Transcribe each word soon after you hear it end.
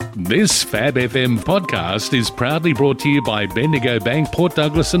This FAB FM podcast is proudly brought to you by Bendigo Bank, Port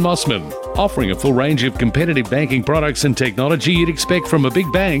Douglas and Mossman, offering a full range of competitive banking products and technology you'd expect from a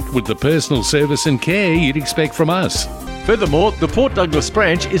big bank with the personal service and care you'd expect from us. Furthermore, the Port Douglas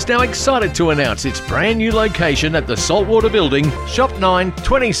branch is now excited to announce its brand new location at the Saltwater Building, Shop 9,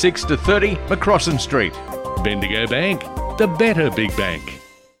 26 to 30 Macrossan Street. Bendigo Bank, the better big bank.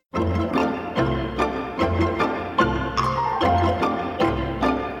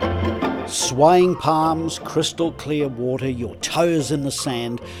 Swaying palms, crystal clear water, your toes in the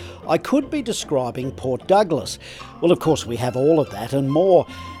sand. I could be describing Port Douglas. Well, of course, we have all of that and more.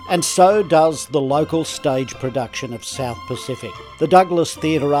 And so does the local stage production of South Pacific. The Douglas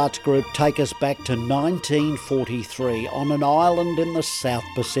Theatre Arts Group take us back to 1943 on an island in the South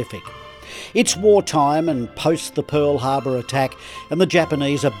Pacific. It's wartime and post the Pearl Harbor attack, and the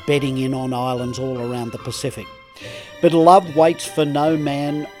Japanese are bedding in on islands all around the Pacific. But love waits for no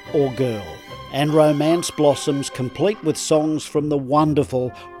man or girl, and romance blossoms complete with songs from the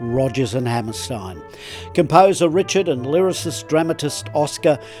wonderful Rodgers and Hammerstein. Composer Richard and lyricist dramatist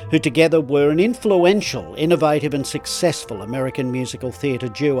Oscar, who together were an influential, innovative and successful American musical theatre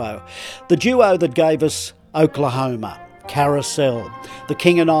duo. The duo that gave us Oklahoma, Carousel, The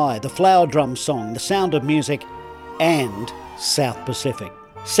King and I, The Flower Drum Song, The Sound of Music and South Pacific.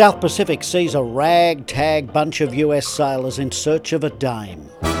 South Pacific sees a ragtag bunch of US sailors in search of a dame.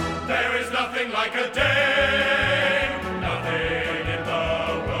 There is nothing like a dame, nothing in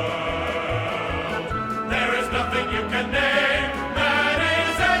the world. There is nothing you can name that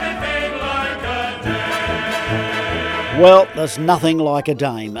is anything like a dame. Well, there's nothing like a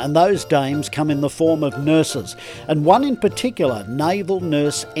dame, and those dames come in the form of nurses, and one in particular, Naval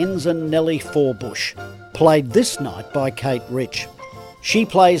Nurse Ensign Nellie Forbush, played this night by Kate Rich. She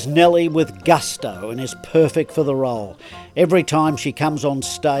plays Nellie with gusto and is perfect for the role. Every time she comes on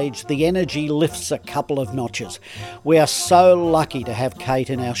stage, the energy lifts a couple of notches. We are so lucky to have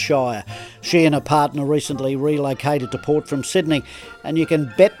Kate in our shire. She and her partner recently relocated to Port from Sydney, and you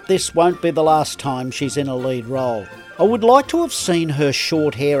can bet this won't be the last time she's in a lead role. I would like to have seen her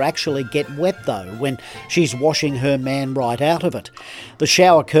short hair actually get wet though when she's washing her man right out of it. The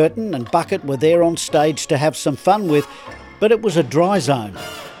shower curtain and bucket were there on stage to have some fun with, but it was a dry zone.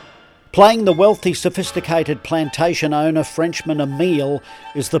 Playing the wealthy, sophisticated plantation owner Frenchman Emile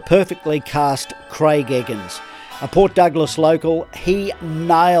is the perfectly cast Craig Eggins. A Port Douglas local, he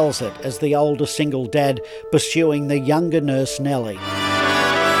nails it as the older single dad pursuing the younger nurse Nellie.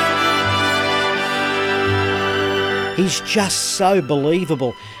 He's just so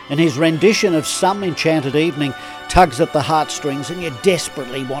believable, and his rendition of Some Enchanted Evening tugs at the heartstrings, and you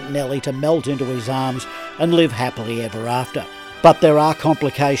desperately want Nellie to melt into his arms and live happily ever after. But there are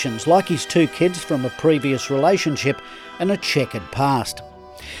complications, like his two kids from a previous relationship and a checkered past.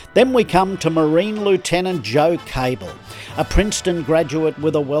 Then we come to Marine Lieutenant Joe Cable, a Princeton graduate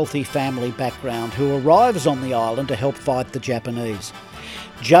with a wealthy family background who arrives on the island to help fight the Japanese.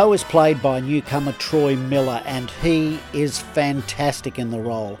 Joe is played by newcomer Troy Miller, and he is fantastic in the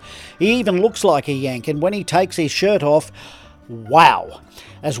role. He even looks like a Yank, and when he takes his shirt off, wow!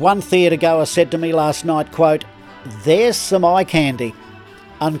 As one theatre goer said to me last night, quote, "There's some eye candy,"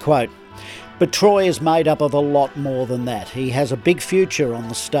 unquote. But Troy is made up of a lot more than that. He has a big future on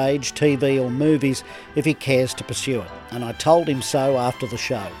the stage, TV or movies if he cares to pursue it, and I told him so after the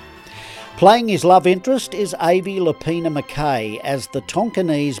show. Playing his love interest is Avi Lapina McKay as the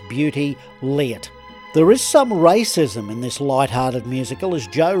Tonkinese beauty Leot. There is some racism in this light-hearted musical as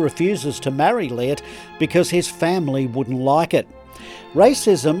Joe refuses to marry Leot because his family wouldn't like it.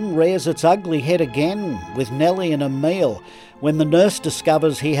 Racism rears its ugly head again with Nellie and Emile when the nurse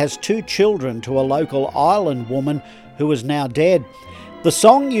discovers he has two children to a local island woman who is now dead. The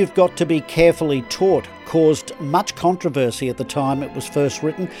song You've Got to Be Carefully Taught caused much controversy at the time it was first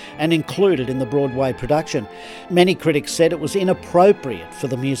written and included in the Broadway production. Many critics said it was inappropriate for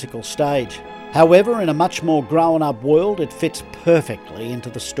the musical stage. However, in a much more grown-up world, it fits perfectly into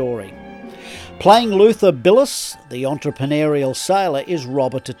the story. Playing Luther Billis, the entrepreneurial sailor, is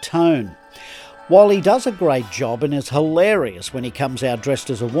Robert Atone. While he does a great job and is hilarious when he comes out dressed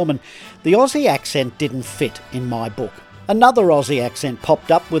as a woman, the Aussie accent didn't fit in my book. Another Aussie accent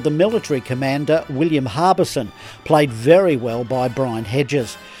popped up with the military commander William Harbison, played very well by Brian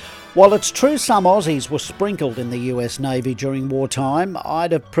Hedges. While it's true some Aussies were sprinkled in the US Navy during wartime,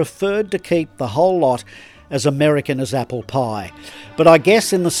 I'd have preferred to keep the whole lot as American as apple pie. But I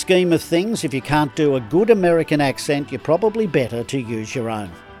guess in the scheme of things, if you can't do a good American accent, you're probably better to use your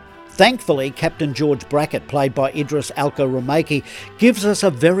own. Thankfully, Captain George Brackett, played by Idris Alka Ramaki, gives us a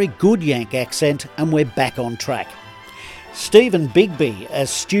very good Yank accent and we're back on track. Stephen Bigby as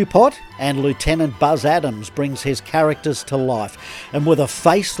Stewpot, and Lieutenant Buzz Adams brings his characters to life, and with a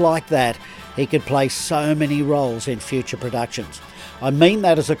face like that he could play so many roles in future productions. I mean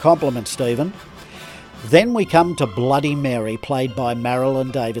that as a compliment, Stephen. Then we come to Bloody Mary, played by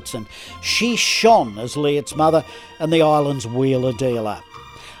Marilyn Davidson. She shone as Leot's mother and the island's wheeler dealer.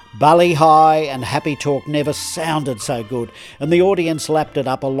 Bally High and Happy Talk never sounded so good, and the audience lapped it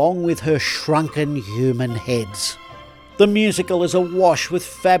up along with her shrunken human heads. The musical is awash with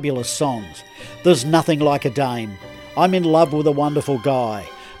fabulous songs. There's Nothing Like a Dame, I'm in Love with a Wonderful Guy,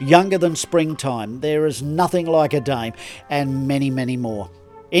 Younger Than Springtime, There is Nothing Like a Dame, and many, many more.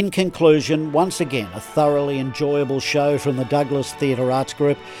 In conclusion, once again, a thoroughly enjoyable show from the Douglas Theatre Arts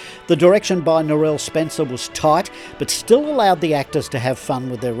Group. The direction by Narelle Spencer was tight, but still allowed the actors to have fun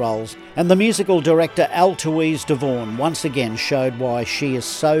with their roles. And the musical director Altoise DeVaughn once again showed why she is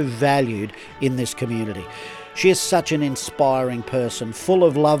so valued in this community. She is such an inspiring person, full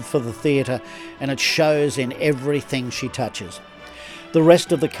of love for the theatre, and it shows in everything she touches. The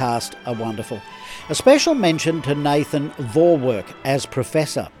rest of the cast are wonderful. A special mention to Nathan Vorwerk as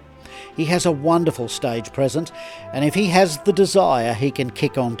Professor. He has a wonderful stage presence, and if he has the desire, he can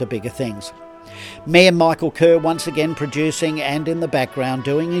kick on to bigger things. Mayor Michael Kerr once again producing and in the background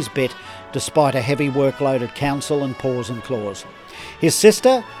doing his bit despite a heavy workload at council and paws and claws. His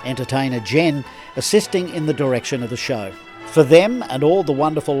sister, entertainer Jen, assisting in the direction of the show. For them and all the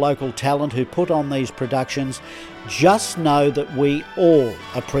wonderful local talent who put on these productions, just know that we all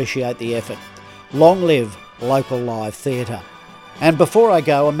appreciate the effort. Long live local live theatre. And before I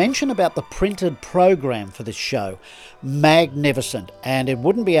go, a mention about the printed program for this show. Magnificent, and it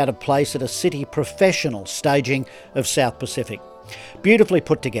wouldn't be out of place at a city professional staging of South Pacific. Beautifully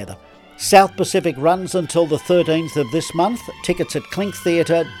put together. South Pacific runs until the 13th of this month. Tickets at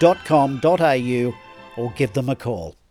clinktheatre.com.au or give them a call.